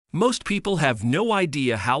Most people have no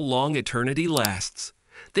idea how long eternity lasts.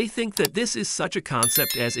 They think that this is such a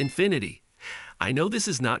concept as infinity. I know this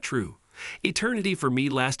is not true. Eternity for me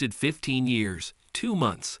lasted 15 years, 2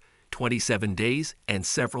 months, 27 days, and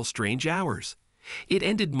several strange hours. It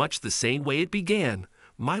ended much the same way it began,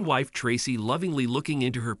 my wife Tracy lovingly looking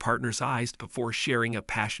into her partner's eyes before sharing a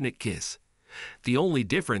passionate kiss. The only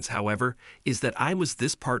difference, however, is that I was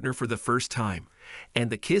this partner for the first time, and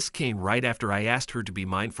the kiss came right after I asked her to be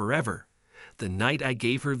mine forever, the night I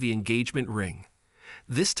gave her the engagement ring.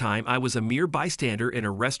 This time I was a mere bystander in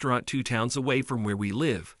a restaurant 2 towns away from where we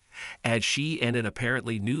live, as she and an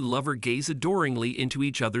apparently new lover gazed adoringly into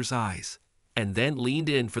each other's eyes, and then leaned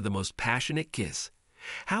in for the most passionate kiss.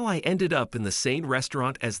 How I ended up in the same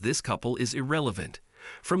restaurant as this couple is irrelevant.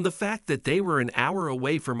 From the fact that they were an hour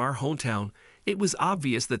away from our hometown, it was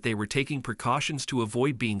obvious that they were taking precautions to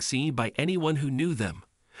avoid being seen by anyone who knew them.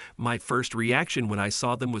 My first reaction when I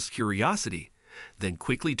saw them was curiosity, then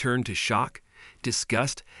quickly turned to shock,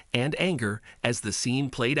 disgust, and anger as the scene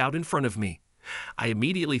played out in front of me. I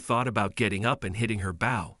immediately thought about getting up and hitting her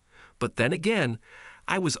bow, but then again,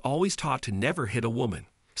 I was always taught to never hit a woman,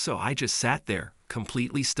 so I just sat there,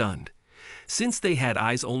 completely stunned. Since they had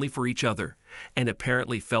eyes only for each other, and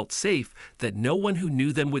apparently felt safe that no one who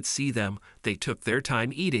knew them would see them, they took their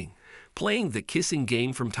time eating, playing the kissing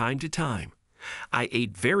game from time to time. I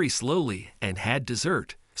ate very slowly and had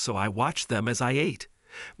dessert, so I watched them as I ate.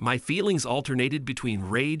 My feelings alternated between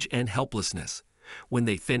rage and helplessness. When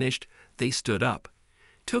they finished, they stood up,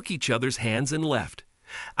 took each other's hands and left.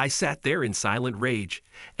 I sat there in silent rage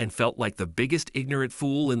and felt like the biggest ignorant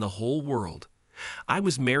fool in the whole world. I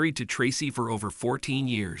was married to Tracy for over 14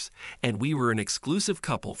 years, and we were an exclusive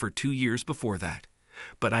couple for 2 years before that.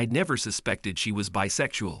 But I never suspected she was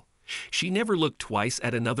bisexual. She never looked twice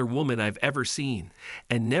at another woman I've ever seen,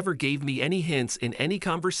 and never gave me any hints in any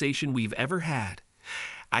conversation we've ever had.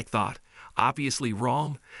 I thought, obviously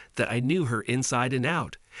wrong, that I knew her inside and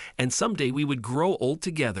out, and someday we would grow old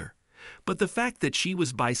together. But the fact that she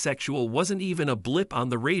was bisexual wasn't even a blip on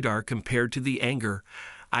the radar compared to the anger.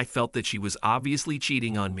 I felt that she was obviously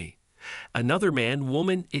cheating on me. Another man,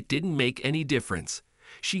 woman, it didn't make any difference.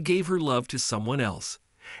 She gave her love to someone else.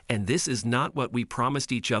 And this is not what we promised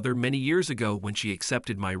each other many years ago when she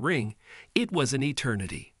accepted my ring. It was an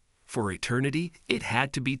eternity. For eternity, it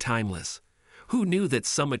had to be timeless. Who knew that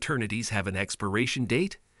some eternities have an expiration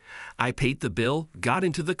date? I paid the bill, got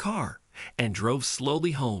into the car, and drove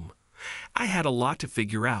slowly home. I had a lot to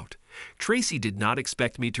figure out. Tracy did not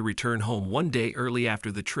expect me to return home one day early after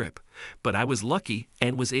the trip, but I was lucky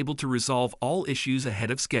and was able to resolve all issues ahead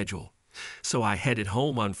of schedule. So I headed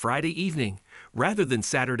home on Friday evening, rather than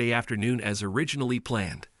Saturday afternoon as originally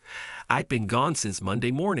planned. I'd been gone since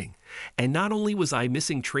Monday morning, and not only was I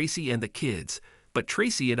missing Tracy and the kids, but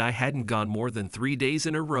Tracy and I hadn't gone more than 3 days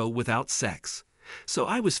in a row without sex. So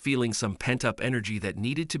I was feeling some pent-up energy that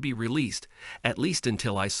needed to be released, at least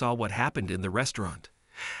until I saw what happened in the restaurant.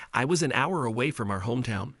 I was an hour away from our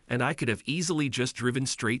hometown, and I could have easily just driven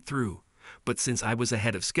straight through. But since I was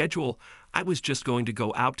ahead of schedule, I was just going to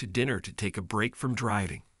go out to dinner to take a break from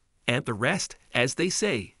driving. And the rest, as they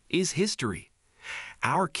say, is history.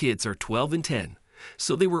 Our kids are 12 and 10,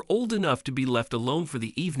 so they were old enough to be left alone for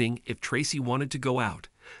the evening if Tracy wanted to go out,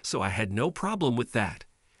 so I had no problem with that.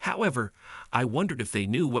 However, I wondered if they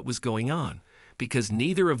knew what was going on, because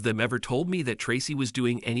neither of them ever told me that Tracy was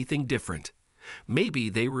doing anything different. Maybe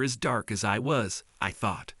they were as dark as I was, I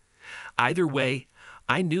thought. Either way,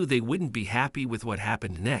 I knew they wouldn't be happy with what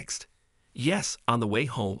happened next. Yes, on the way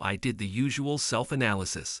home I did the usual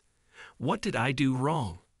self-analysis. What did I do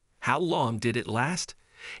wrong? How long did it last?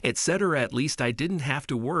 Etc. At least I didn't have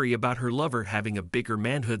to worry about her lover having a bigger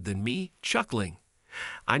manhood than me, chuckling.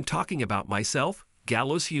 I'm talking about myself,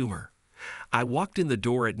 gallows humor. I walked in the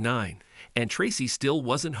door at 9, and Tracy still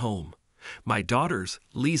wasn't home. My daughters,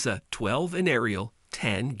 Lisa, 12, and Ariel,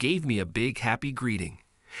 10, gave me a big happy greeting.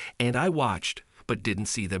 And I watched, but didn't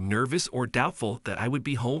see them nervous or doubtful that I would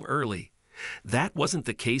be home early. That wasn't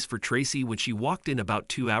the case for Tracy when she walked in about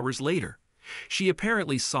 2 hours later. She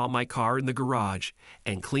apparently saw my car in the garage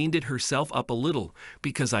and cleaned it herself up a little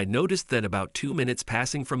because I noticed that about 2 minutes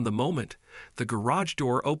passing from the moment, the garage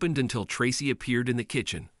door opened until Tracy appeared in the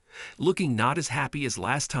kitchen, looking not as happy as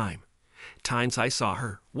last time. Times I saw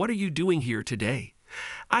her, "What are you doing here today?"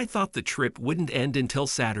 I thought the trip wouldn't end until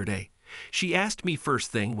Saturday. She asked me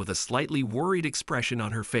first thing with a slightly worried expression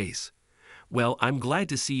on her face. "Well, I'm glad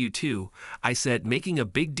to see you too," I said, making a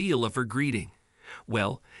big deal of her greeting.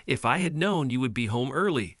 "Well, if I had known you would be home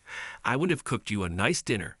early, I would have cooked you a nice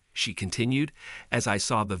dinner," she continued, as I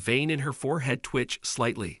saw the vein in her forehead twitch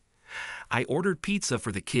slightly. I ordered pizza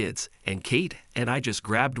for the kids, and Kate and I just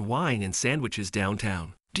grabbed wine and sandwiches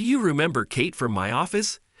downtown. Do you remember Kate from my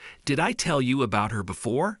office? Did I tell you about her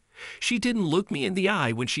before? She didn't look me in the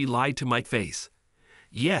eye when she lied to my face.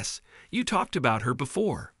 Yes, you talked about her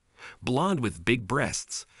before. Blonde with big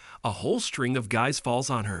breasts. A whole string of guys falls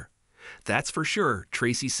on her. That's for sure,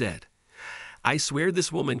 Tracy said. I swear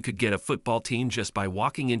this woman could get a football team just by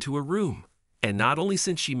walking into a room. And not only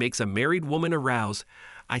since she makes a married woman arouse,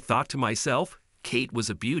 I thought to myself, Kate was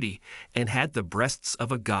a beauty and had the breasts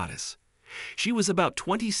of a goddess. She was about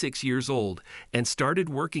 26 years old and started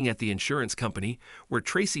working at the insurance company where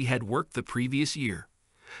Tracy had worked the previous year.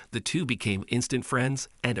 The two became instant friends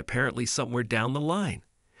and apparently somewhere down the line.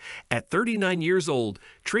 At 39 years old,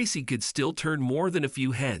 Tracy could still turn more than a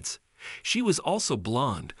few heads. She was also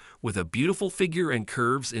blonde, with a beautiful figure and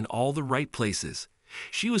curves in all the right places.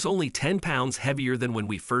 She was only 10 pounds heavier than when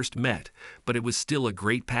we first met, but it was still a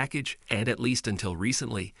great package, and at least until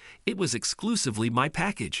recently, it was exclusively my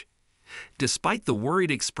package. Despite the worried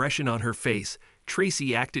expression on her face,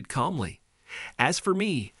 Tracy acted calmly. As for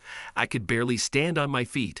me, I could barely stand on my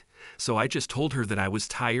feet, so I just told her that I was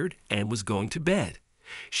tired and was going to bed.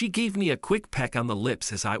 She gave me a quick peck on the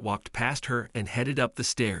lips as I walked past her and headed up the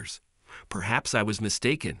stairs. Perhaps I was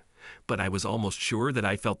mistaken, but I was almost sure that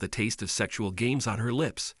I felt the taste of sexual games on her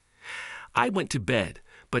lips. I went to bed,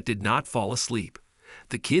 but did not fall asleep.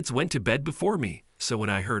 The kids went to bed before me, so when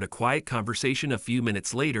I heard a quiet conversation a few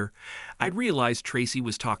minutes later, I realized Tracy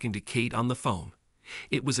was talking to Kate on the phone.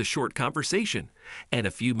 It was a short conversation, and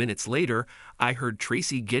a few minutes later, I heard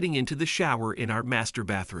Tracy getting into the shower in our master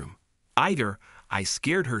bathroom. Either I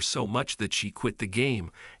scared her so much that she quit the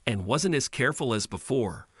game and wasn't as careful as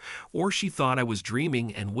before, or she thought I was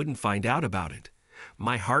dreaming and wouldn't find out about it.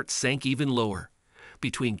 My heart sank even lower.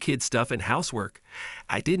 Between kid stuff and housework,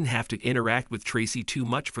 I didn't have to interact with Tracy too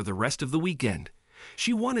much for the rest of the weekend.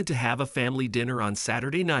 She wanted to have a family dinner on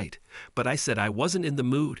Saturday night, but I said I wasn't in the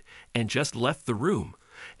mood and just left the room,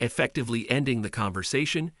 effectively ending the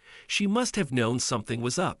conversation. She must have known something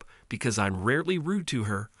was up, because I'm rarely rude to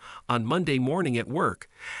her. On Monday morning at work,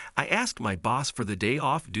 I asked my boss for the day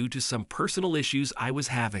off due to some personal issues I was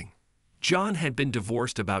having. John had been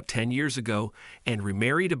divorced about 10 years ago and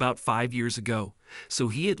remarried about 5 years ago, so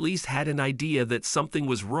he at least had an idea that something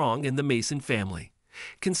was wrong in the Mason family.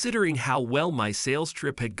 Considering how well my sales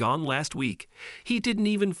trip had gone last week, he didn't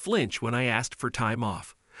even flinch when I asked for time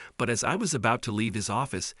off. But as I was about to leave his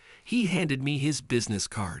office, he handed me his business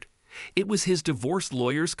card. It was his divorce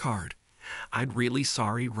lawyer's card. "I'm really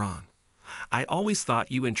sorry, Ron. I always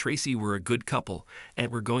thought you and Tracy were a good couple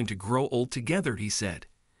and were going to grow old together," he said.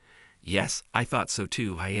 "Yes, I thought so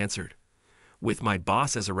too," I answered. With my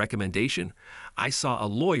boss as a recommendation, I saw a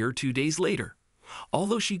lawyer 2 days later.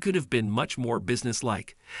 Although she could have been much more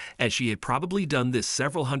businesslike, as she had probably done this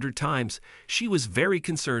several hundred times, she was very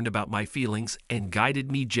concerned about my feelings and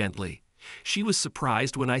guided me gently. She was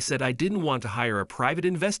surprised when I said I didn't want to hire a private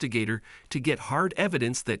investigator to get hard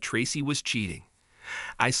evidence that Tracy was cheating.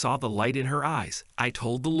 I saw the light in her eyes. I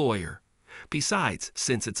told the lawyer. Besides,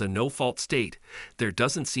 since it's a no-fault state, there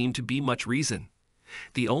doesn't seem to be much reason.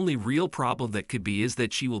 The only real problem that could be is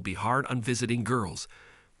that she will be hard on visiting girls,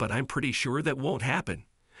 but I'm pretty sure that won't happen.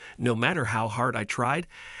 No matter how hard I tried,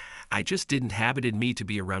 I just didn't have it in me to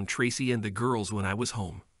be around Tracy and the girls when I was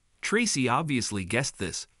home. Tracy obviously guessed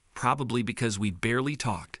this, probably because we barely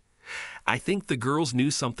talked. I think the girls knew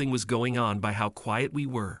something was going on by how quiet we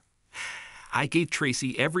were. I gave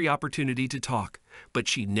Tracy every opportunity to talk, but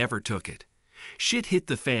she never took it. Shit hit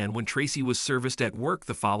the fan when Tracy was serviced at work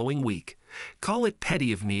the following week. Call it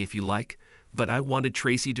petty of me if you like, but I wanted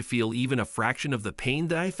Tracy to feel even a fraction of the pain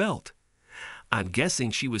that I felt. I'm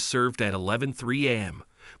guessing she was served at 11:03 a.m.,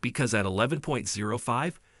 because at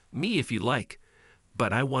 11:05, me if you like,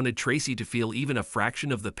 but I wanted Tracy to feel even a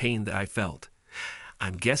fraction of the pain that I felt.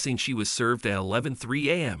 I'm guessing she was served at 11:03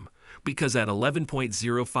 a.m., because at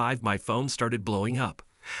 11:05 my phone started blowing up.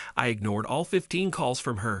 I ignored all 15 calls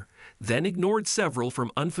from her, then ignored several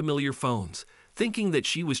from unfamiliar phones, thinking that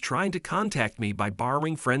she was trying to contact me by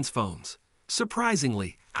borrowing friends' phones.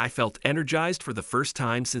 Surprisingly, I felt energized for the first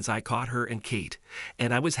time since I caught her and Kate,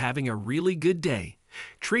 and I was having a really good day.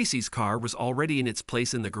 Tracy's car was already in its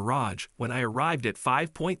place in the garage when I arrived at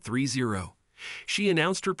 5:30. She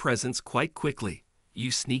announced her presence quite quickly.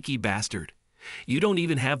 "You sneaky bastard. You don't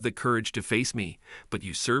even have the courage to face me, but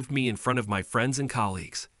you served me in front of my friends and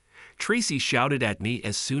colleagues." Tracy shouted at me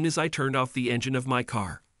as soon as I turned off the engine of my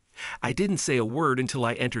car. I didn't say a word until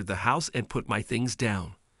I entered the house and put my things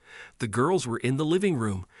down. The girls were in the living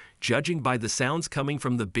room, judging by the sounds coming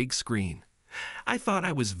from the big screen. I thought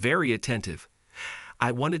I was very attentive.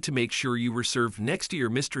 I wanted to make sure you were served next to your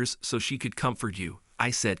mistress so she could comfort you, I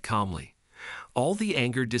said calmly. All the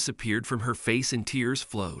anger disappeared from her face and tears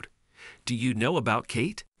flowed. Do you know about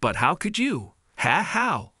Kate? But how could you?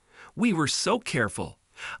 How? We were so careful.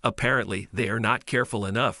 Apparently, they are not careful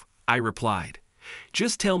enough, I replied.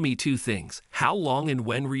 Just tell me two things. How long and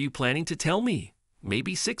when were you planning to tell me?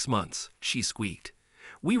 Maybe 6 months, she squeaked.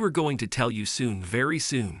 We were going to tell you soon, very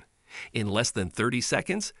soon. In less than 30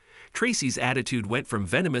 seconds, Tracy's attitude went from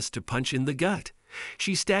venomous to punch in the gut.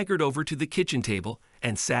 She staggered over to the kitchen table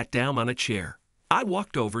and sat down on a chair. I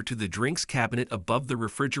walked over to the drinks cabinet above the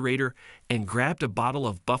refrigerator and grabbed a bottle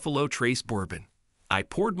of Buffalo Trace bourbon. I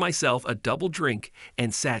poured myself a double drink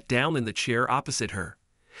and sat down in the chair opposite her.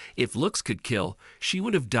 If looks could kill, she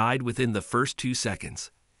would have died within the first 2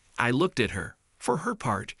 seconds. I looked at her. For her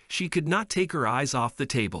part, she could not take her eyes off the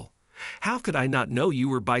table. How could I not know you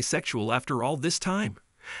were bisexual after all this time?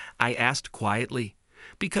 I asked quietly.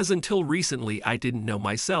 Because until recently I didn't know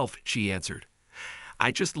myself, she answered.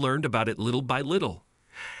 I just learned about it little by little.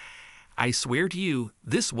 I swear to you,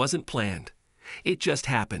 this wasn't planned. It just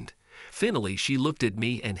happened. Finally, she looked at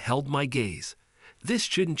me and held my gaze. This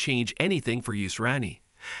shouldn't change anything for you, Srani.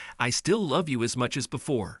 I still love you as much as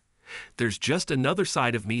before. There's just another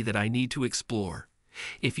side of me that I need to explore.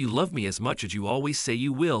 If you love me as much as you always say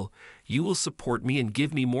you will support me and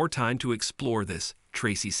give me more time to explore this,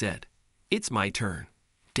 Tracy said. It's my turn.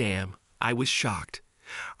 Damn, I was shocked.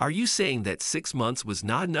 Are you saying that 6 months was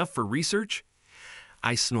not enough for research?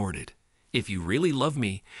 I snorted. If you really love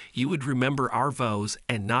me, you would remember our vows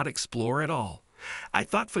and not explore at all. I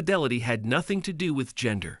thought fidelity had nothing to do with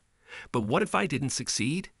gender. But what if I didn't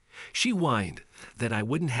succeed? She whined. Then I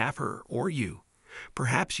wouldn't have her or you.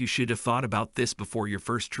 Perhaps you should have thought about this before your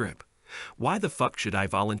first trip. Why the fuck should I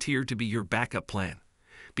volunteer to be your backup plan?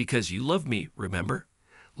 Because you love me, remember?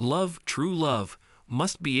 Love, true love,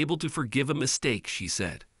 must be able to forgive a mistake, she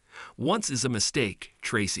said. Once is a mistake,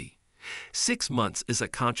 Tracy. 6 months is a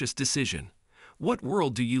conscious decision. What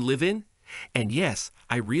world do you live in? And yes,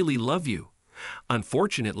 I really love you.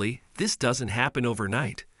 Unfortunately, this doesn't happen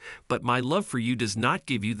overnight. But my love for you does not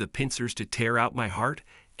give you the pincers to tear out my heart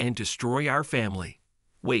and destroy our family.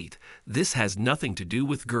 Wait, this has nothing to do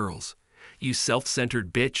with girls. You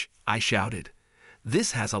self-centered bitch, I shouted.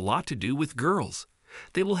 This has a lot to do with girls.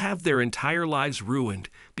 They will have their entire lives ruined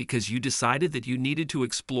because you decided that you needed to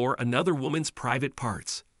explore another woman's private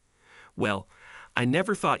parts. Well, I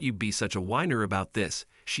never thought you'd be such a whiner about this,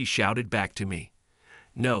 she shouted back to me.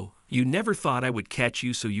 No, you never thought I would catch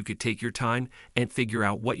you so you could take your time and figure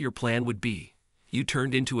out what your plan would be. You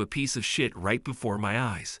turned into a piece of shit right before my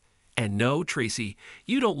eyes. And no, Tracy,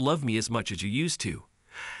 you don't love me as much as you used to.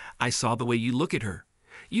 I saw the way you look at her.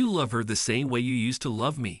 You love her the same way you used to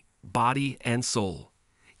love me, body and soul.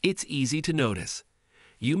 It's easy to notice.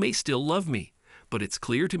 You may still love me, but it's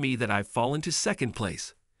clear to me that I've fallen to second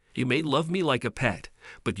place. You may love me like a pet,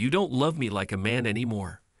 but you don't love me like a man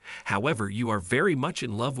anymore. However, you are very much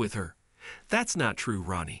in love with her. That's not true,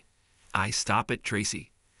 Ronnie. Stop it,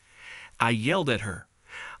 Tracy. I yelled at her.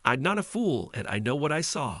 I'm not a fool, and I know what I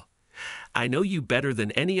saw. I know you better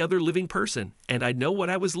than any other living person, and I know what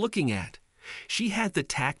I was looking at. She had the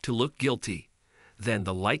tact to look guilty. Then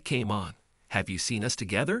the light came on. Have you seen us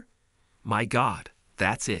together? My God,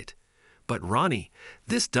 that's it. But Ronnie,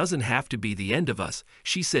 this doesn't have to be the end of us,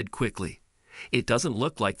 she said quickly. It doesn't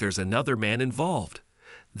look like there's another man involved.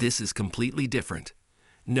 This is completely different.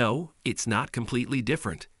 No, it's not completely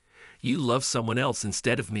different. You love someone else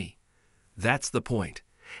instead of me. That's the point.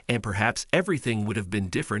 And perhaps everything would have been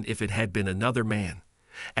different if it had been another man.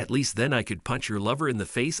 At least then I could punch your lover in the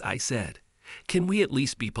face, I said. Can we at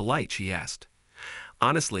least be polite, she asked.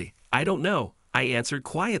 Honestly, I don't know, I answered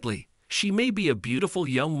quietly. She may be a beautiful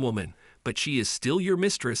young woman, but she is still your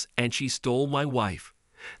mistress and she stole my wife.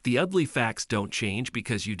 The ugly facts don't change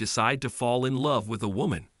because you decide to fall in love with a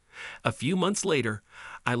woman. A few months later,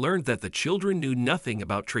 I learned that the children knew nothing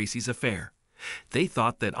about Tracy's affair. They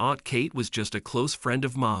thought that Aunt Kate was just a close friend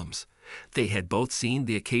of Mom's. They had both seen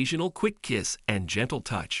the occasional quick kiss and gentle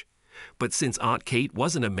touch. But since Aunt Kate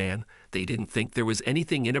wasn't a man, they didn't think there was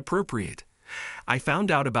anything inappropriate. I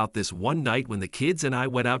found out about this one night when the kids and I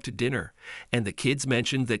went out to dinner, and the kids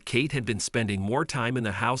mentioned that Kate had been spending more time in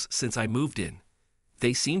the house since I moved in.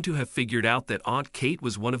 They seemed to have figured out that Aunt Kate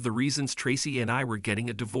was one of the reasons Tracy and I were getting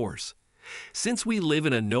a divorce. Since we live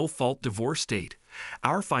in a no-fault divorce state,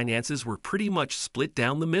 our finances were pretty much split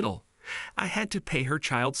down the middle. I had to pay her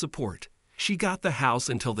child support. She got the house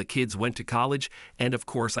until the kids went to college, and of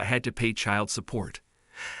course I had to pay child support.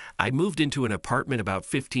 I moved into an apartment about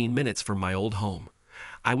 15 minutes from my old home.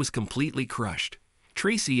 I was completely crushed.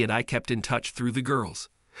 Tracy and I kept in touch through the girls.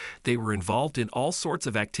 They were involved in all sorts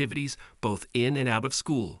of activities, both in and out of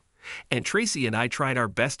school. And Tracy and I tried our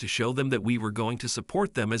best to show them that we were going to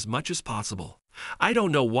support them as much as possible. I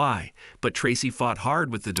don't know why, but Tracy fought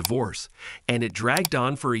hard with the divorce, and it dragged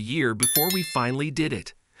on for a year before we finally did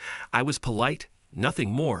it. I was polite, nothing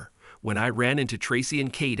more, when I ran into Tracy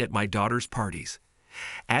and Kate at my daughter's parties.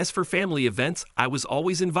 As for family events, I was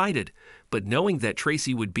always invited, but knowing that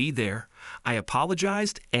Tracy would be there, I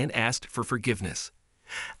apologized and asked for forgiveness.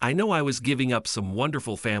 I know I was giving up some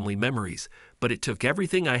wonderful family memories, but it took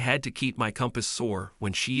everything I had to keep my compass sore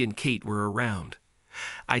when she and Kate were around.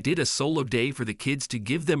 I did a solo day for the kids to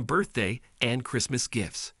give them birthday and Christmas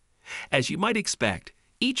gifts. As you might expect,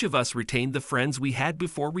 each of us retained the friends we had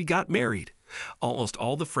before we got married. Almost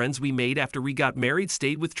all the friends we made after we got married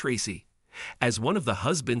stayed with Tracy. As one of the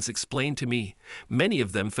husbands explained to me, many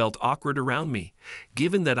of them felt awkward around me,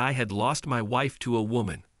 given that I had lost my wife to a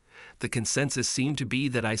woman. The consensus seemed to be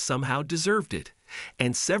that I somehow deserved it,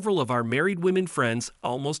 and several of our married women friends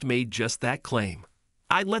almost made just that claim.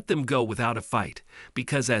 I let them go without a fight,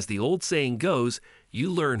 because as the old saying goes, you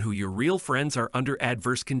learn who your real friends are under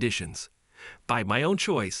adverse conditions. By my own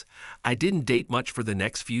choice, I didn't date much for the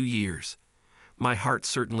next few years. My heart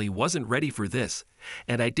certainly wasn't ready for this,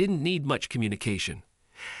 and I didn't need much communication.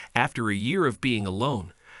 After a year of being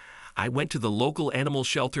alone, I went to the local animal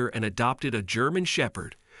shelter and adopted a German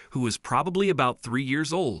Shepherd, who was probably about 3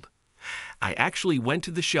 years old. I actually went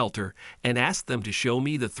to the shelter and asked them to show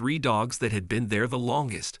me the 3 dogs that had been there the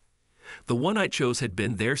longest. The one I chose had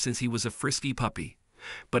been there since he was a frisky puppy,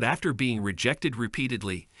 but after being rejected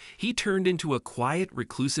repeatedly, he turned into a quiet,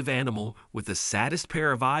 reclusive animal with the saddest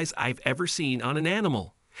pair of eyes I've ever seen on an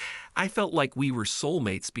animal. I felt like we were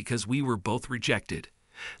soulmates because we were both rejected.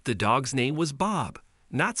 The dog's name was Bob,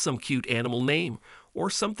 not some cute animal name, or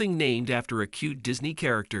something named after a cute Disney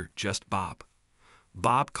character, just Bob.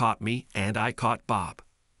 Bob caught me, and I caught Bob.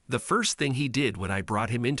 The first thing he did when I brought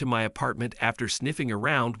him into my apartment after sniffing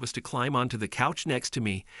around was to climb onto the couch next to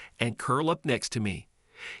me and curl up next to me.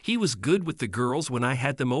 He was good with the girls when I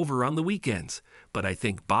had them over on the weekends, but I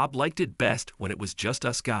think Bob liked it best when it was just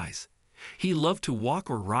us guys. He loved to walk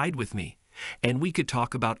or ride with me, and we could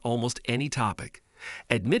talk about almost any topic.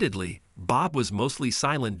 Admittedly, Bob was mostly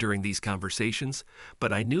silent during these conversations,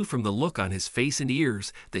 but I knew from the look on his face and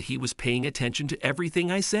ears that he was paying attention to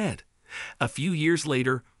everything I said. A few years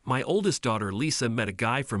later, my oldest daughter Lisa met a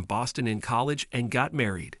guy from Boston in college and got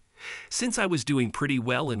married. Since I was doing pretty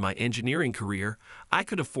well in my engineering career, I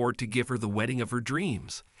could afford to give her the wedding of her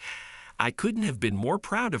dreams. I couldn't have been more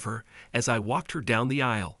proud of her as I walked her down the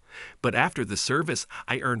aisle, but after the service,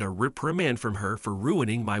 I earned a reprimand from her for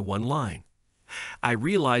ruining my one line. I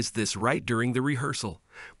realized this right during the rehearsal,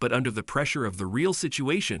 but under the pressure of the real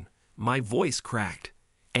situation, my voice cracked.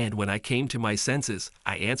 And when I came to my senses,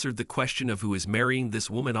 I answered the question of who is marrying this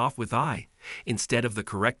woman off with I, instead of the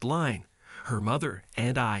correct line, her mother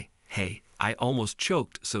and I. Hey, I almost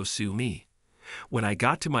choked, so sue me. When I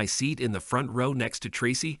got to my seat in the front row next to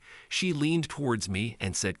Tracy, she leaned towards me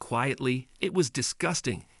and said quietly, "It was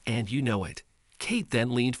disgusting, and you know it." Kate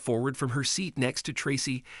then leaned forward from her seat next to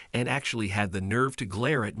Tracy and actually had the nerve to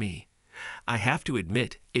glare at me. I have to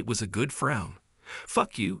admit, it was a good frown.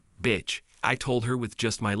 "Fuck you, bitch," I told her with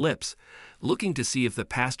just my lips, looking to see if the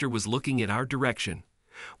pastor was looking in our direction.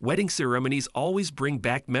 Wedding ceremonies always bring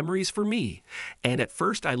back memories for me, and at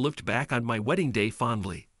first I looked back on my wedding day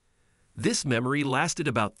fondly. This memory lasted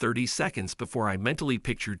about 30 seconds before I mentally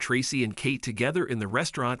pictured Tracy and Kate together in the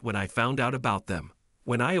restaurant when I found out about them.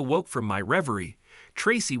 When I awoke from my reverie,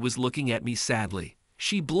 Tracy was looking at me sadly.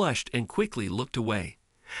 She blushed and quickly looked away.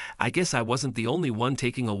 I guess I wasn't the only one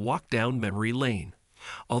taking a walk down memory lane.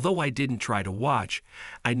 Although I didn't try to watch,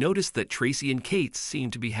 I noticed that Tracy and Kate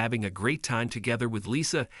seemed to be having a great time together with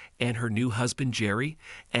Lisa and her new husband Jerry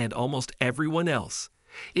and almost everyone else.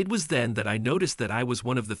 It was then that I noticed that I was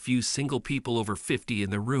one of the few single people over 50 in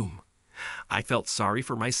the room. I felt sorry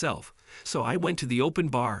for myself, so I went to the open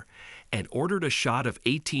bar and ordered a shot of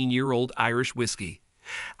 18-year-old Irish whiskey.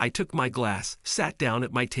 I took my glass, sat down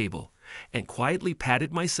at my table, and quietly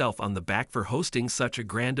patted myself on the back for hosting such a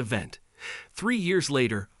grand event. 3 years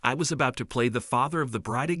later, I was about to play the father of the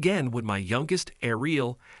bride again when my youngest,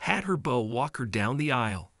 Ariel, had her beau walk her down the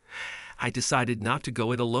aisle. I decided not to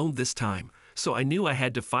go it alone this time, so I knew I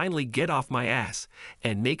had to finally get off my ass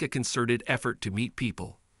and make a concerted effort to meet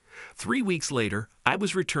people. 3 weeks later, I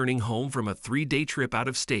was returning home from a 3-day trip out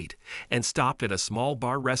of state and stopped at a small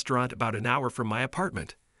bar restaurant about an hour from my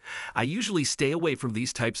apartment. I usually stay away from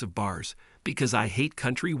these types of bars because I hate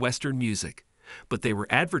country western music, but they were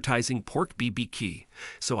advertising pork BBQ,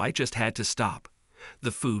 so I just had to stop.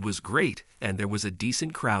 The food was great, and there was a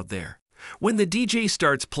decent crowd there. When the DJ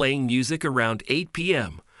starts playing music around 8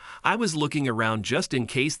 p.m., I was looking around just in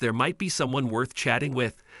case there might be someone worth chatting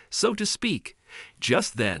with, so to speak.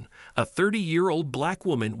 Just then, a 30-year-old black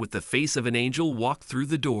woman with the face of an angel walked through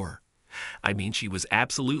the door. I mean, she was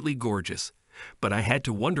absolutely gorgeous, but I had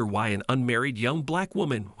to wonder why an unmarried young black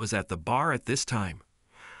woman was at the bar at this time.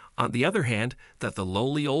 On the other hand, that the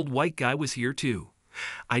lonely old white guy was here too.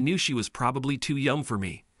 I knew she was probably too young for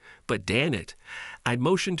me, but damn it, I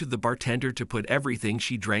motioned to the bartender to put everything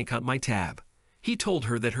she drank on my tab. He told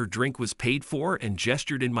her that her drink was paid for and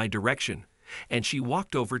gestured in my direction, and she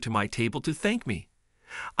walked over to my table to thank me.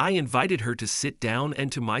 I invited her to sit down,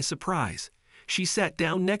 and to my surprise, she sat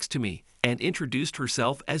down next to me and introduced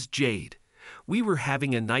herself as Jade. We were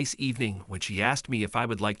having a nice evening when she asked me if I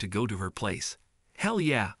would like to go to her place. Hell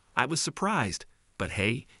yeah, I was surprised. But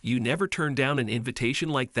hey, you never turn down an invitation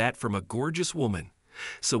like that from a gorgeous woman.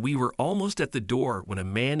 So we were almost at the door when a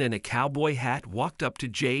man in a cowboy hat walked up to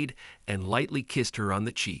Jade and lightly kissed her on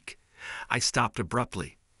the cheek. I stopped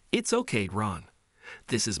abruptly. "It's okay, Ron.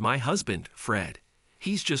 This is my husband, Fred.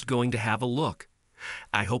 He's just going to have a look."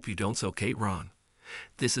 "I hope you don't." "Okay, Ron.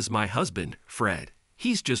 This is my husband, Fred.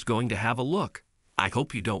 He's just going to have a look." "I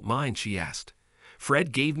hope you don't mind," she asked.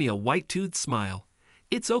 Fred gave me a white-toothed smile.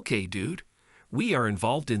 "It's okay, dude. We are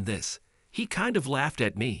involved in this." He kind of laughed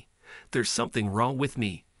at me. "There's something wrong with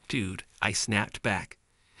me, dude," I snapped back.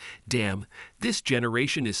 Damn, this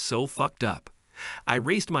generation is so fucked up. I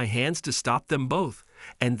raised my hands to stop them both,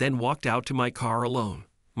 and then walked out to my car alone.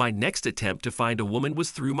 My next attempt to find a woman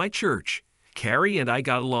was through my church. Carrie and I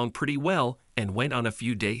got along pretty well and went on a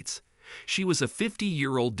few dates. She was a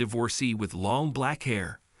 50-year-old divorcee with long black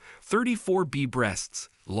hair, 34B breasts,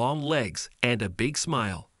 long legs, and a big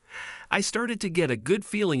smile. I started to get a good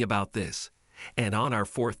feeling about this, and on our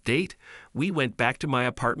fourth date, we went back to my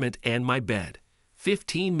apartment and my bed.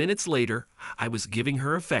 15 minutes later, I was giving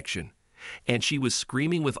her affection, and she was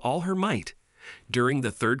screaming with all her might. During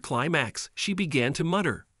the third climax, she began to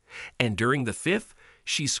mutter, and during the fifth,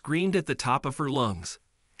 she screamed at the top of her lungs.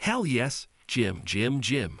 Hell yes, Jim, Jim,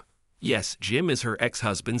 Jim. Yes, Jim is her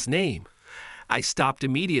ex-husband's name. I stopped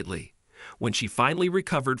immediately. When she finally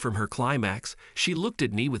recovered from her climax, she looked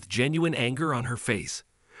at me with genuine anger on her face.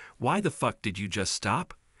 "Why the fuck did you just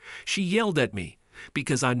stop?" She yelled at me.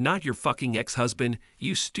 "Because I'm not your fucking ex-husband,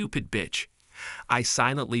 you stupid bitch." I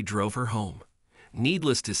silently drove her home.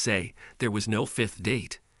 Needless to say, there was no fifth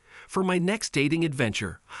date. For my next dating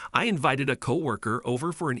adventure, I invited a coworker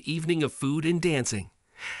over for an evening of food and dancing.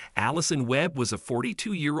 Allison Webb was a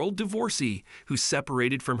 42-year-old divorcee who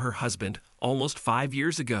separated from her husband almost 5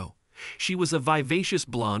 years ago. She was a vivacious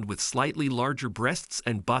blonde with slightly larger breasts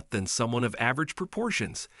and butt than someone of average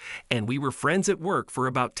proportions, and we were friends at work for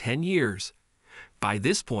about 10 years. By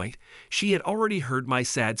this point, she had already heard my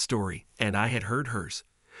sad story, and I had heard hers.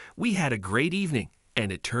 We had a great evening,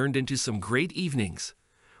 and it turned into some great evenings.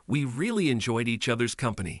 We really enjoyed each other's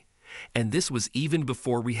company, and this was even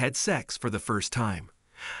before we had sex for the first time.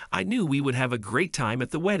 I knew we would have a great time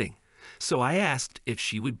at the wedding, so I asked if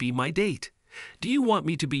she would be my date. "Do you want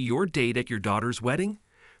me to be your date at your daughter's wedding?"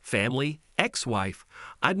 "Family, ex-wife,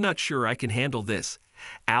 I'm not sure I can handle this,"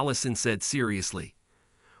 Allison said seriously.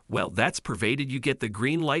 "Well, that's provided you get the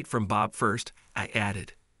green light from Bob first," I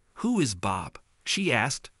added. "Who is Bob?" she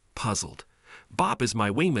asked, puzzled. "Bob is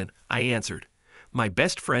my wingman," I answered. "My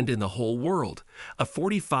best friend in the whole world, a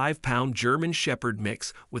 45-pound German Shepherd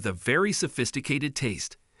mix with a very sophisticated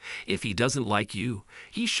taste. If he doesn't like you,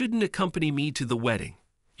 he shouldn't accompany me to the wedding."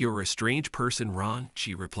 "You're a strange person, Ron,"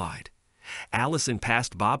 she replied. Allison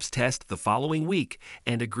passed Bob's test the following week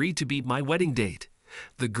and agreed to be my wedding date.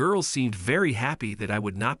 The girls seemed very happy that I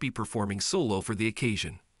would not be performing solo for the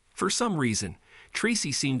occasion. For some reason,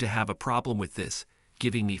 Tracy seemed to have a problem with this,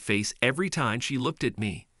 giving me face every time she looked at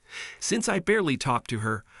me. Since I barely talked to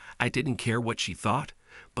her, I didn't care what she thought,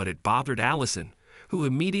 but it bothered Allison, who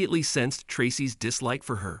immediately sensed Tracy's dislike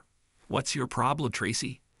for her. "What's your problem,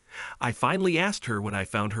 Tracy?" I finally asked her when I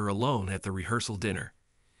found her alone at the rehearsal dinner.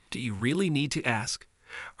 "Do you really need to ask?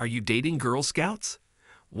 Are you dating Girl Scouts?"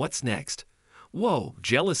 "What's next?" "Whoa,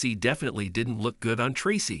 jealousy definitely didn't look good on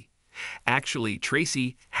Tracy. Actually,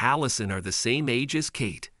 Tracy, Allison are the same age as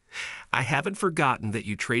Kate. I haven't forgotten that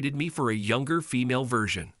you traded me for a younger female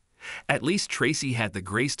version. At least Tracy had the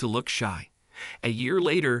grace to look shy. A year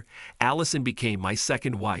later, Allison became my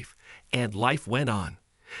second wife, and life went on.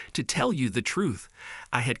 To tell you the truth,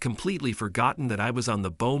 I had completely forgotten that I was on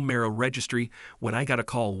the bone marrow registry when I got a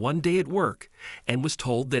call one day at work and was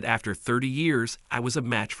told that after 30 years I was a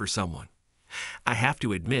match for someone. I have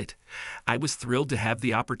to admit, I was thrilled to have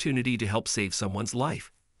the opportunity to help save someone's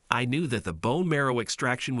life. I knew that the bone marrow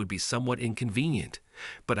extraction would be somewhat inconvenient,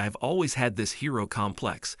 but I've always had this hero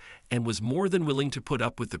complex and was more than willing to put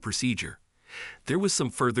up with the procedure. There was some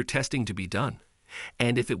further testing to be done,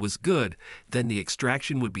 and if it was good, then the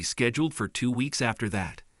extraction would be scheduled for 2 weeks after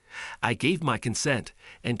that. I gave my consent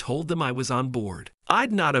and told them I was on board.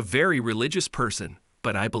 I'm not a very religious person,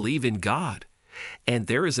 but I believe in God. And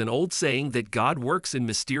there is an old saying that God works in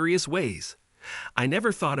mysterious ways. I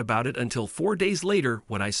never thought about it until 4 days later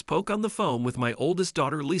when I spoke on the phone with my oldest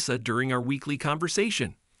daughter Lisa during our weekly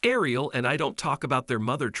conversation. Ariel and I don't talk about their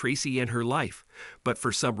mother Tracy and her life, but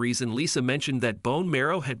for some reason Lisa mentioned that bone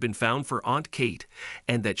marrow had been found for Aunt Kate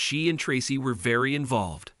and that she and Tracy were very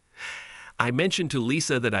involved. I mentioned to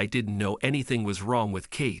Lisa that I didn't know anything was wrong with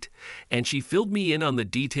Kate, and she filled me in on the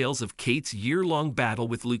details of Kate's year-long battle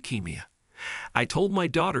with leukemia. I told my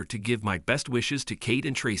daughter to give my best wishes to Kate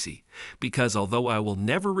and Tracy, because although I will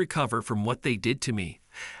never recover from what they did to me,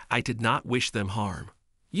 I did not wish them harm.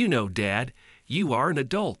 You know, Dad, you are an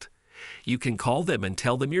adult. You can call them and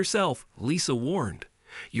tell them yourself, Lisa warned.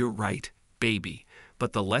 You're right, baby,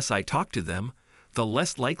 but the less I talk to them, the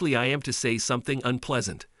less likely I am to say something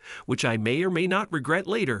unpleasant, which I may or may not regret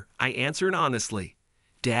later, I answered honestly.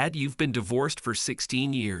 Dad, you've been divorced for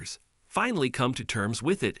 16 years. Finally come to terms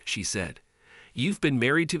with it, she said. You've been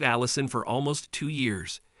married to Allison for almost 2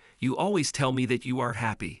 years. You always tell me that you are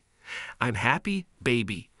happy. I'm happy,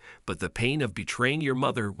 baby, but the pain of betraying your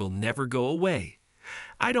mother will never go away.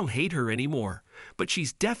 I don't hate her anymore, but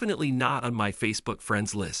she's definitely not on my Facebook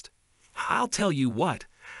friends list. I'll tell you what,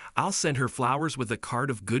 I'll send her flowers with a card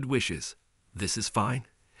of good wishes. This is fine.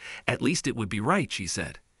 At least it would be right, she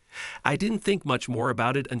said. I didn't think much more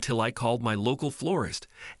about it until I called my local florist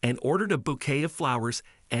and ordered a bouquet of flowers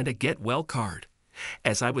and a get well card.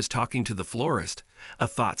 As I was talking to the florist, a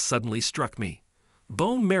thought suddenly struck me.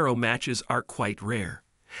 Bone marrow matches are quite rare,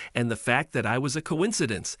 and the fact that I was a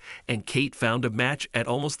coincidence and Kate found a match at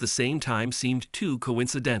almost the same time seemed too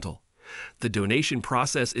coincidental. The donation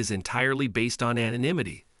process is entirely based on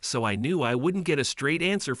anonymity, so I knew I wouldn't get a straight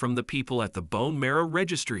answer from the people at the bone marrow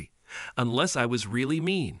registry, unless I was really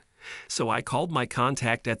mean. So I called my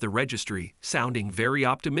contact at the registry, sounding very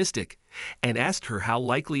optimistic, and asked her how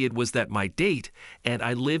likely it was that my date and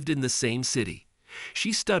I lived in the same city.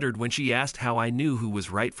 She stuttered when she asked how I knew who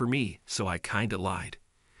was right for me, so I kinda lied.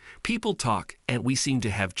 People talk, and we seem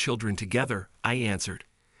to have children together, I answered.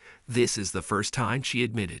 This is the first time, she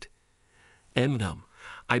admitted.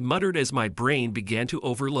 I muttered as my brain began to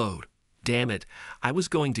overload. Damn it, I was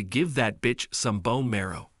going to give that bitch some bone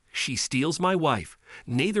marrow. She steals my wife.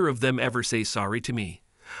 Neither of them ever say sorry to me.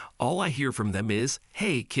 All I hear from them is,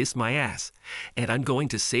 hey, kiss my ass, and I'm going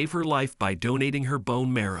to save her life by donating her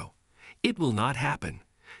bone marrow. It will not happen.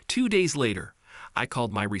 2 days later, I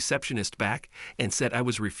called my receptionist back and said I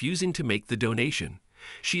was refusing to make the donation.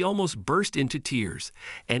 She almost burst into tears,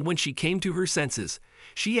 and when she came to her senses,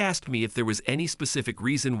 she asked me if there was any specific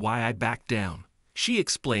reason why I backed down. She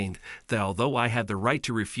explained that although I had the right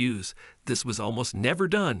to refuse, this was almost never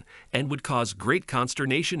done and would cause great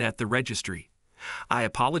consternation at the registry. I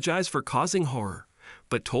apologized for causing horror,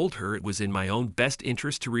 but told her it was in my own best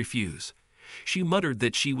interest to refuse. She muttered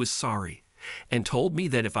that she was sorry, and told me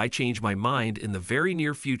that if I changed my mind in the very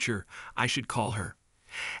near future, I should call her.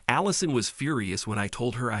 Allison was furious when I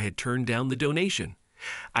told her I had turned down the donation.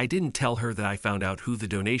 I didn't tell her that I found out who the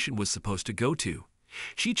donation was supposed to go to.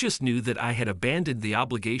 She just knew that I had abandoned the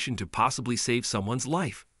obligation to possibly save someone's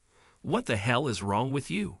life. What the hell is wrong with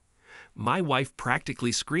you? My wife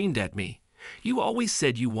practically screamed at me. You always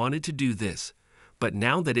said you wanted to do this, but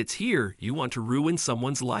now that it's here, you want to ruin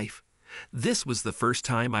someone's life. This was the first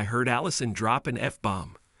time I heard Allison drop an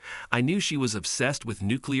F-bomb. I knew she was obsessed with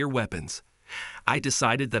nuclear weapons. I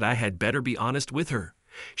decided that I had better be honest with her.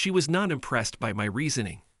 She was not impressed by my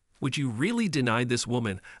reasoning. Would you really deny this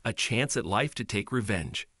woman a chance at life to take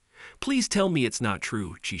revenge? Please tell me it's not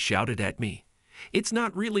true, she shouted at me. It's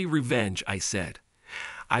not really revenge, I said.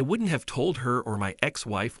 I wouldn't have told her or my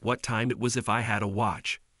ex-wife what time it was if I had a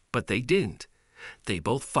watch, but they didn't. They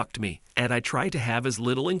both fucked me, and I tried to have as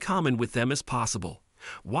little in common with them as possible.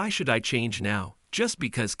 Why should I change now, just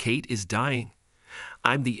because Kate is dying?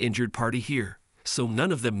 I'm the injured party here, so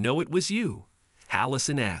none of them know it was you,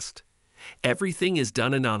 Allison asked. Everything is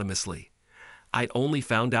done anonymously. I'd only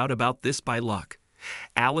found out about this by luck.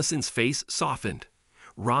 Allison's face softened.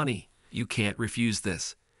 Ronnie, you can't refuse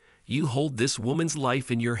this. You hold this woman's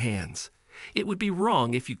life in your hands. It would be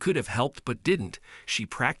wrong if you could have helped but didn't, she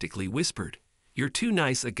practically whispered. You're too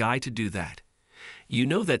nice a guy to do that. You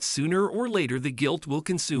know that sooner or later the guilt will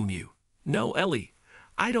consume you. No, Ellie,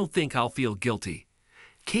 I don't think I'll feel guilty.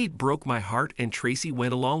 Kate broke my heart and Tracy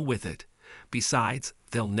went along with it. Besides,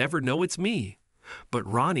 they'll never know it's me. But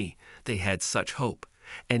Ronnie, they had such hope,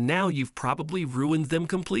 and now you've probably ruined them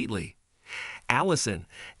completely. Allison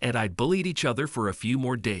and I bullied each other for a few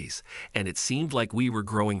more days, and it seemed like we were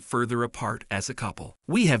growing further apart as a couple.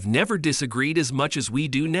 We have never disagreed as much as we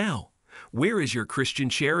do now. Where is your Christian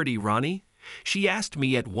charity, Ronnie? She asked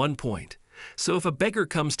me at one point. So if a beggar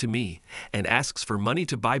comes to me and asks for money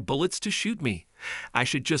to buy bullets to shoot me, I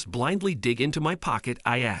should just blindly dig into my pocket,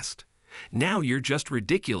 I asked. Now you're just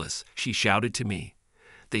ridiculous, she shouted to me.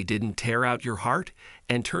 They didn't tear out your heart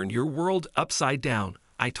and turn your world upside down,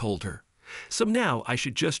 I told her. So now I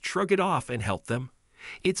should just shrug it off and help them.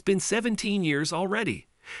 It's been 17 years already.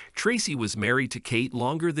 Tracy was married to Kate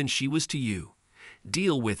longer than she was to you.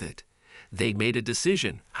 Deal with it. They made a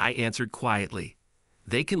decision, I answered quietly.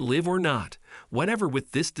 They can live or not, whatever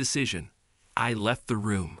with this decision. I left the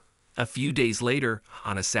room. A few days later,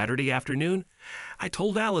 on a Saturday afternoon, I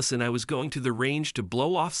told Allison I was going to the range to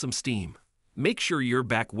blow off some steam. Make sure you're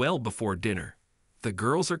back well before dinner. The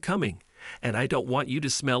girls are coming, and I don't want you to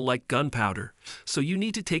smell like gunpowder, so you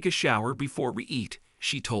need to take a shower before we eat,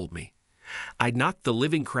 she told me. I knocked the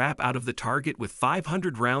living crap out of the target with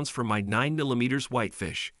 500 rounds from my 9mm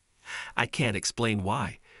Whitefish. I can't explain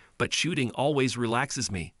why, but shooting always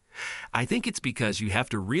relaxes me. I think it's because you have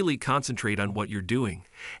to really concentrate on what you're doing,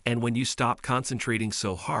 and when you stop concentrating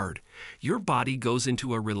so hard, your body goes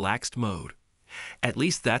into a relaxed mode. At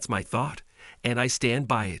least that's my thought, and I stand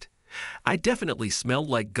by it. I definitely smelled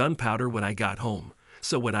like gunpowder when I got home,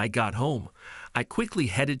 so when I got home, I quickly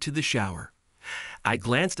headed to the shower. I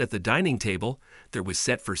glanced at the dining table. There was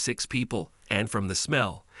set for 6 people, and from the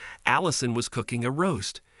smell, Allison was cooking a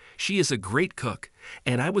roast. She is a great cook,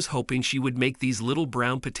 and I was hoping she would make these little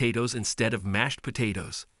brown potatoes instead of mashed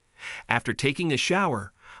potatoes. After taking a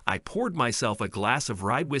shower, I poured myself a glass of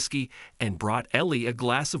rye whiskey and brought Ellie a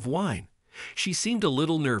glass of wine. She seemed a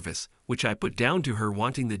little nervous, which I put down to her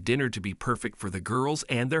wanting the dinner to be perfect for the girls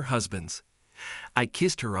and their husbands. I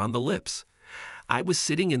kissed her on the lips. I was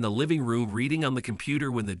sitting in the living room reading on the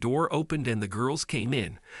computer when the door opened and the girls came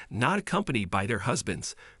in, not accompanied by their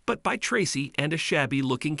husbands, but by Tracy and a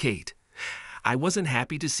shabby-looking Kate. I wasn't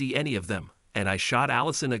happy to see any of them, and I shot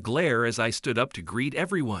Allison a glare as I stood up to greet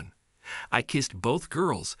everyone. I kissed both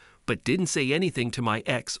girls, but didn't say anything to my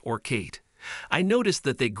ex or Kate. I noticed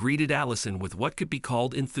that they greeted Allison with what could be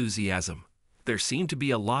called enthusiasm. There seemed to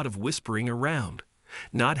be a lot of whispering around.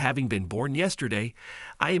 Not having been born yesterday,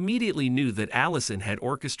 I immediately knew that Allison had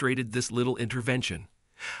orchestrated this little intervention.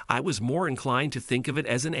 I was more inclined to think of it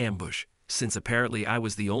as an ambush, since apparently I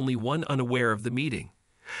was the only one unaware of the meeting.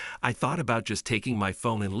 I thought about just taking my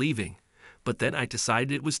phone and leaving, but then I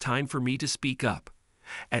decided it was time for me to speak up.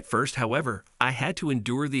 At first, however, I had to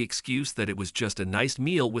endure the excuse that it was just a nice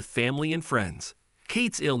meal with family and friends.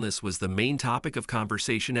 Kate's illness was the main topic of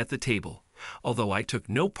conversation at the table, although I took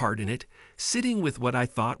no part in it, sitting with what I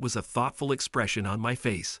thought was a thoughtful expression on my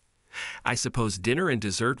face. I suppose dinner and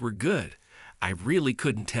dessert were good. I really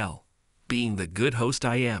couldn't tell. Being the good host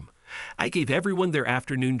I am, I gave everyone their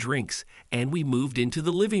afternoon drinks, and we moved into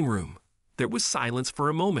the living room. There was silence for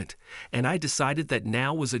a moment, and I decided that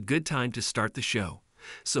now was a good time to start the show.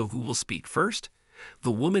 So who will speak first?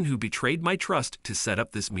 The woman who betrayed my trust to set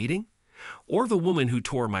up this meeting? Or the woman who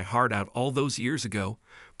tore my heart out all those years ago,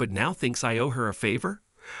 but now thinks I owe her a favor?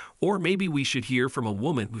 Or maybe we should hear from a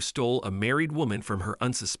woman who stole a married woman from her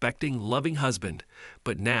unsuspecting, loving husband,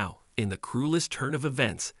 but now, in the cruelest turn of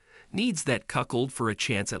events, needs that cuckold for a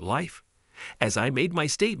chance at life? As I made my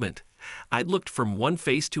statement, I looked from one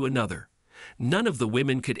face to another. None of the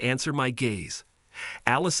women could answer my gaze.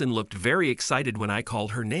 Allison looked very excited when I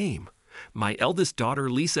called her name. My eldest daughter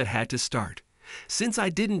Lisa had to start. Since I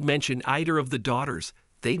didn't mention either of the daughters,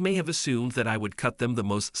 they may have assumed that I would cut them the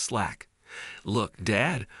most slack. Look,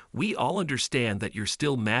 Dad, we all understand that you're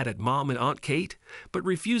still mad at Mom and Aunt Kate, but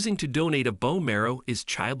refusing to donate a bone marrow is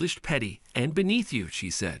childish, petty, and beneath you, she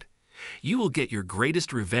said. You will get your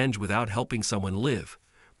greatest revenge without helping someone live,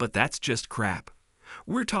 but that's just crap.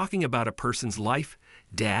 We're talking about a person's life,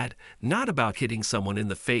 Dad, not about hitting someone in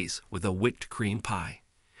the face with a whipped cream pie.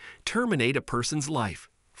 Terminate a person's life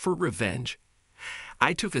for revenge.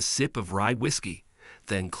 I took a sip of rye whiskey,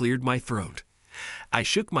 then cleared my throat. I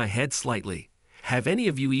shook my head slightly. Have any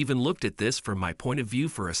of you even looked at this from my point of view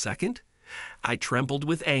for a second? I trembled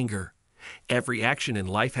with anger. Every action in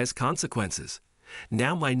life has consequences.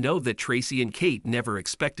 Now I know that Tracy and Kate never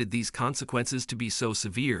expected these consequences to be so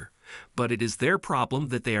severe, but it is their problem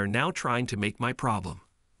that they are now trying to make my problem.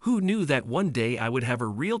 Who knew that one day I would have a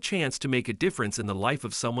real chance to make a difference in the life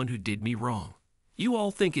of someone who did me wrong? You all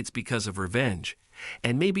think it's because of revenge,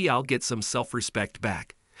 and maybe I'll get some self-respect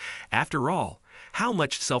back. After all, how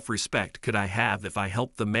much self-respect could I have if I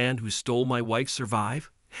helped the man who stole my wife survive?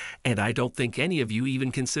 And I don't think any of you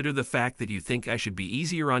even consider the fact that you think I should be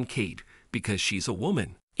easier on Kate because she's a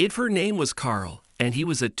woman. If her name was Carl, and he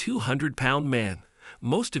was a 200-pound man,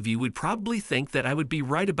 most of you would probably think that I would be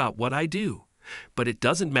right about what I do. But it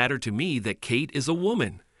doesn't matter to me that Kate is a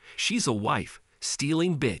woman. She's a wife,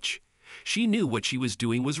 stealing bitch. She knew what she was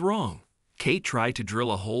doing was wrong. Kate tried to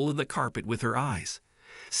drill a hole in the carpet with her eyes.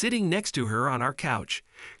 Sitting next to her on our couch,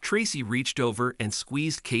 Tracy reached over and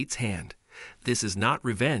squeezed Kate's hand. This is not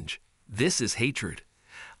revenge. This is hatred.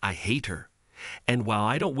 I hate her. And while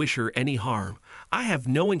I don't wish her any harm, I have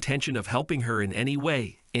no intention of helping her in any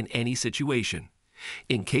way, in any situation.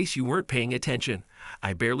 In case you weren't paying attention,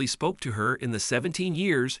 I barely spoke to her in the 17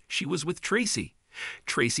 years she was with Tracy.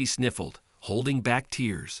 Tracy sniffled, holding back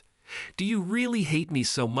tears. Do you really hate me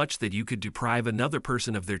so much that you could deprive another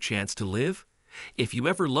person of their chance to live? If you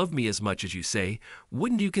ever loved me as much as you say,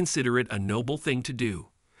 wouldn't you consider it a noble thing to do?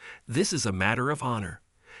 This is a matter of honor.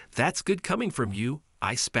 That's good coming from you,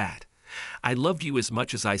 I spat. I loved you as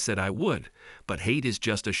much as I said I would, but hate is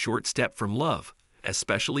just a short step from love,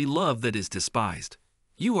 especially love that is despised.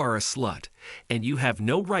 You are a slut, and you have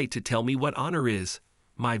no right to tell me what honor is.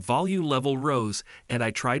 My volume level rose, and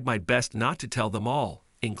I tried my best not to tell them all,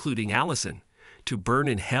 including Allison, to burn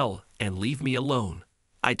in hell and leave me alone.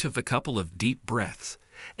 I took a couple of deep breaths,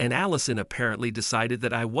 and Allison apparently decided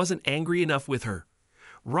that I wasn't angry enough with her.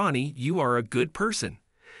 Ronnie, you are a good person.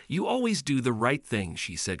 You always do the right thing,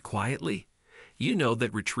 she said quietly. You know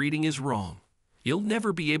that retreating is wrong. You'll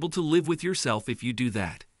never be able to live with yourself if you do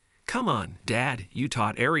that. Come on, Dad, you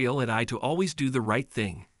taught Ariel and I to always do the right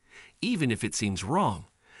thing, even if it seems wrong,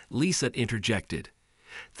 Lisa interjected.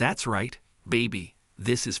 That's right, baby,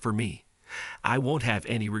 this is for me. I won't have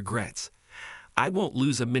any regrets. I won't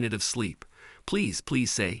lose a minute of sleep. Please,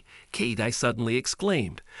 please say, Kate, I suddenly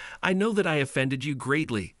exclaimed. I know that I offended you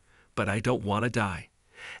greatly, but I don't want to die.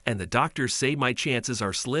 And the doctors say my chances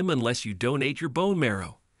are slim unless you donate your bone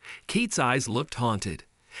marrow. Kate's eyes looked haunted.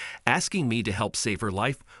 Asking me to help save her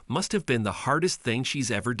life must have been the hardest thing she's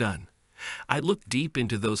ever done. I looked deep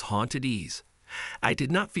into those haunted eyes. I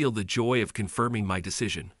did not feel the joy of confirming my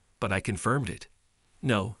decision, but I confirmed it.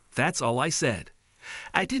 No, that's all I said.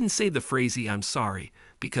 I didn't say the phrasey I'm sorry,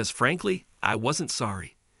 because frankly, I wasn't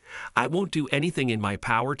sorry. I won't do anything in my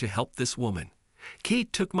power to help this woman.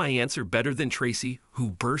 Kate took my answer better than Tracy,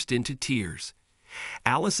 who burst into tears.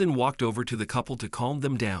 Allison walked over to the couple to calm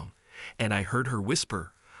them down, and I heard her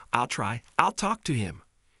whisper, I'll try, I'll talk to him.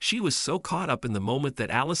 She was so caught up in the moment that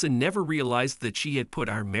Allison never realized that she had put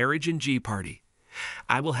our marriage in jeopardy.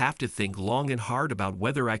 I will have to think long and hard about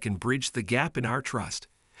whether I can bridge the gap in our trust.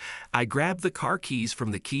 I grabbed the car keys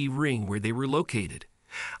from the key ring where they were located.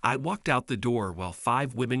 I walked out the door while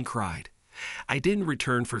 5 women cried. I didn't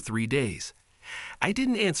return for 3 days. I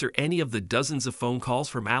didn't answer any of the dozens of phone calls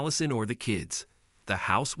from Allison or the kids. The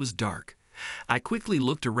house was dark. I quickly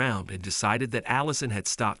looked around and decided that Allison had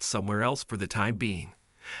stopped somewhere else for the time being.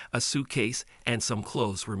 A suitcase and some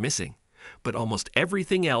clothes were missing, but almost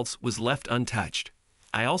everything else was left untouched.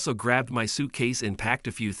 I also grabbed my suitcase and packed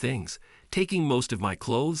a few things, taking most of my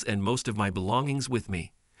clothes and most of my belongings with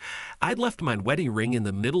me. I'd left my wedding ring in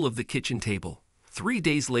the middle of the kitchen table. 3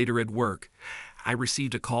 days later at work, I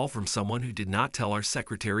received a call from someone who did not tell our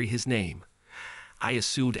secretary his name. I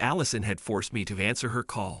assumed Allison had forced me to answer her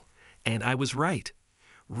call, and I was right.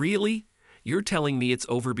 Really? You're telling me it's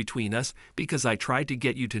over between us because I tried to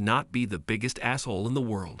get you to not be the biggest asshole in the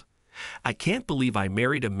world. I can't believe I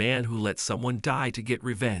married a man who let someone die to get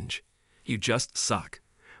revenge. You just suck.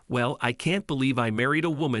 Well, I can't believe I married a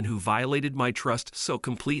woman who violated my trust so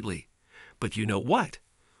completely. But you know what?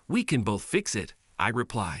 We can both fix it, I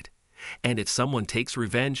replied. And if someone takes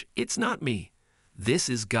revenge, it's not me. This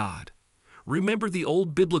is God. Remember the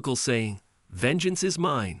old biblical saying, "Vengeance is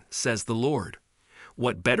mine, says the Lord."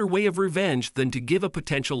 What better way of revenge than to give a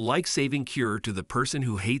potential life-saving cure to the person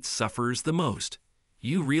who hates sufferers the most?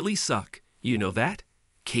 You really suck. You know that?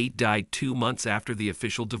 Kate died 2 months after the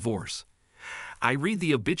official divorce. I read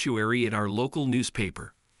the obituary in our local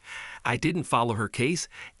newspaper. I didn't follow her case,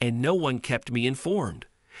 and no one kept me informed.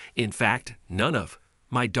 In fact, none of.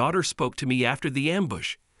 My daughter spoke to me after the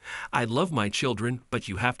ambush. I love my children, but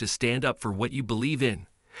you have to stand up for what you believe in.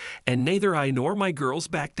 And neither I nor my girls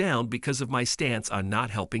back down because of my stance on not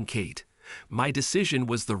helping Kate. My decision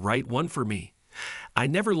was the right one for me. I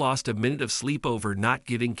never lost a minute of sleep over not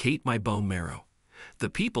giving Kate my bone marrow. The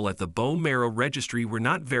people at the bone marrow registry were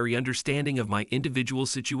not very understanding of my individual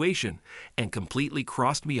situation and completely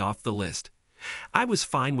crossed me off the list. I was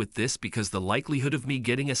fine with this because the likelihood of me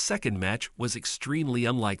getting a second match was extremely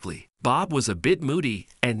unlikely. Bob was a bit moody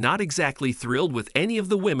and not exactly thrilled with any of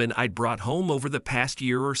the women I'd brought home over the past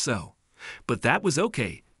year or so. But that was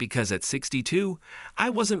okay, because at 62, I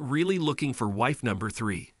wasn't really looking for wife number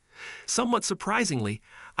 3. Somewhat surprisingly,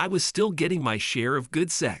 I was still getting my share of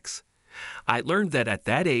good sex. I learned that at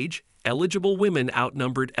that age, eligible women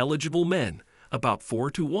outnumbered eligible men, about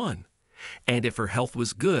 4 to 1. And if her health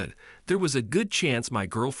was good, there was a good chance my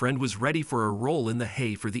girlfriend was ready for a roll in the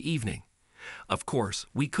hay for the evening. Of course,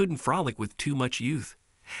 we couldn't frolic with too much youth.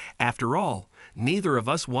 After all, neither of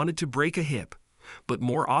us wanted to break a hip. But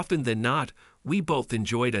more often than not, we both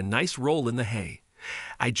enjoyed a nice roll in the hay.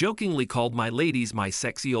 I jokingly called my ladies my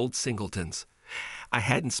sexy old singletons. I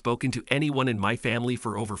hadn't spoken to anyone in my family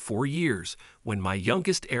for over 4 years when my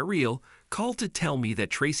youngest, Ariel, called to tell me that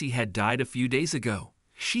Tracy had died a few days ago.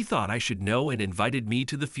 She thought I should know and invited me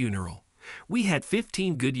to the funeral. We had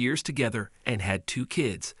 15 good years together and had 2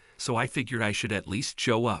 kids, so I figured I should at least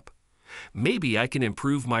show up. Maybe I can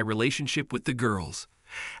improve my relationship with the girls.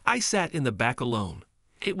 I sat in the back alone.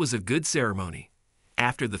 It was a good ceremony.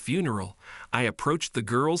 After the funeral, I approached the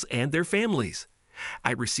girls and their families.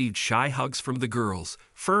 I received shy hugs from the girls,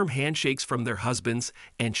 firm handshakes from their husbands,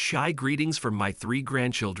 and shy greetings from my 3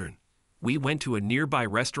 grandchildren. We went to a nearby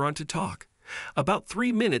restaurant to talk. About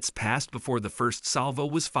 3 minutes passed before the first salvo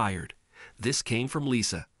was fired. This came from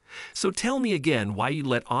Lisa. "So tell me again why you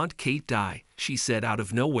let Aunt Kate die," she said out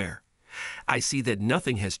of nowhere. "I see that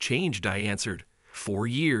nothing has changed," I answered. 4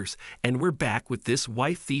 years, and we're back with this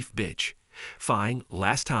wife thief bitch. Fine,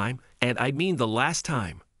 last time, and I mean the last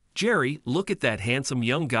time. "Jerry, look at that handsome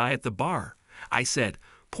young guy at the bar," I said,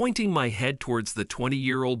 pointing my head towards the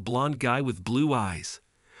 20-year-old blonde guy with blue eyes.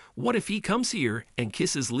 "What if he comes here and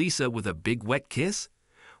kisses Lisa with a big wet kiss?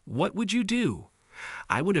 What would you do?"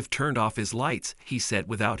 "I would have turned off his lights," he said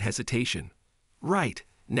without hesitation. "Right.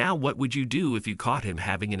 Now what would you do if you caught him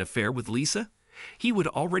having an affair with Lisa? He would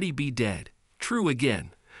already be dead." "True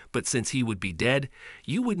again. But since he would be dead,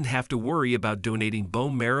 you wouldn't have to worry about donating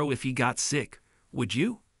bone marrow if he got sick, would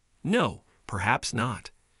you?" "No, perhaps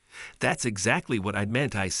not." "That's exactly what I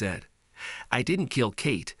meant," I said. "I didn't kill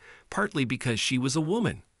Kate, partly because she was a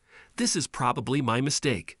woman. This is probably my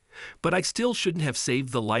mistake, but I still shouldn't have saved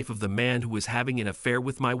the life of the man who was having an affair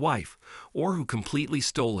with my wife, or who completely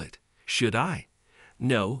stole it. Should I?"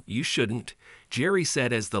 "No, you shouldn't," Jerry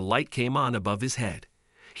said as the light came on above his head.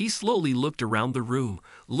 He slowly looked around the room,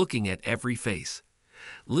 looking at every face.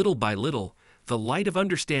 Little by little, the light of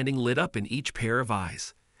understanding lit up in each pair of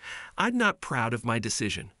eyes. "I'm not proud of my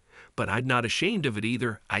decision, but I'm not ashamed of it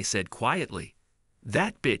either," I said quietly.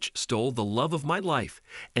 "That bitch stole the love of my life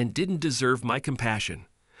and didn't deserve my compassion.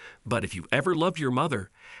 But if you ever loved your mother,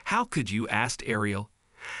 how could you?" asked Ariel.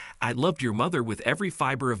 "I loved your mother with every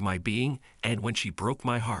fiber of my being, and when she broke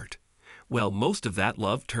my heart, well, most of that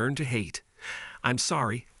love turned to hate. I'm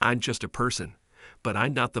sorry, I'm just a person. But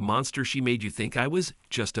I'm not the monster she made you think I was,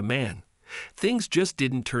 just a man. Things just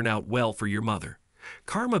didn't turn out well for your mother.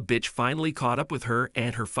 Karma bitch finally caught up with her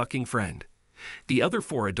and her fucking friend." The other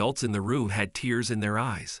 4 adults in the room had tears in their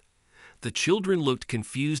eyes. The children looked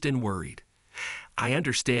confused and worried. "I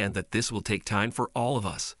understand that this will take time for all of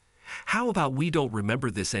us. How about we don't remember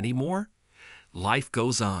this anymore? Life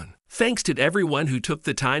goes on." Thanks to everyone who took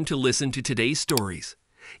the time to listen to today's stories.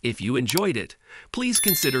 If you enjoyed it, please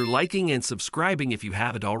consider liking and subscribing if you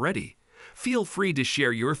haven't already. Feel free to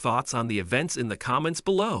share your thoughts on the events in the comments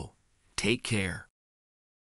below. Take care.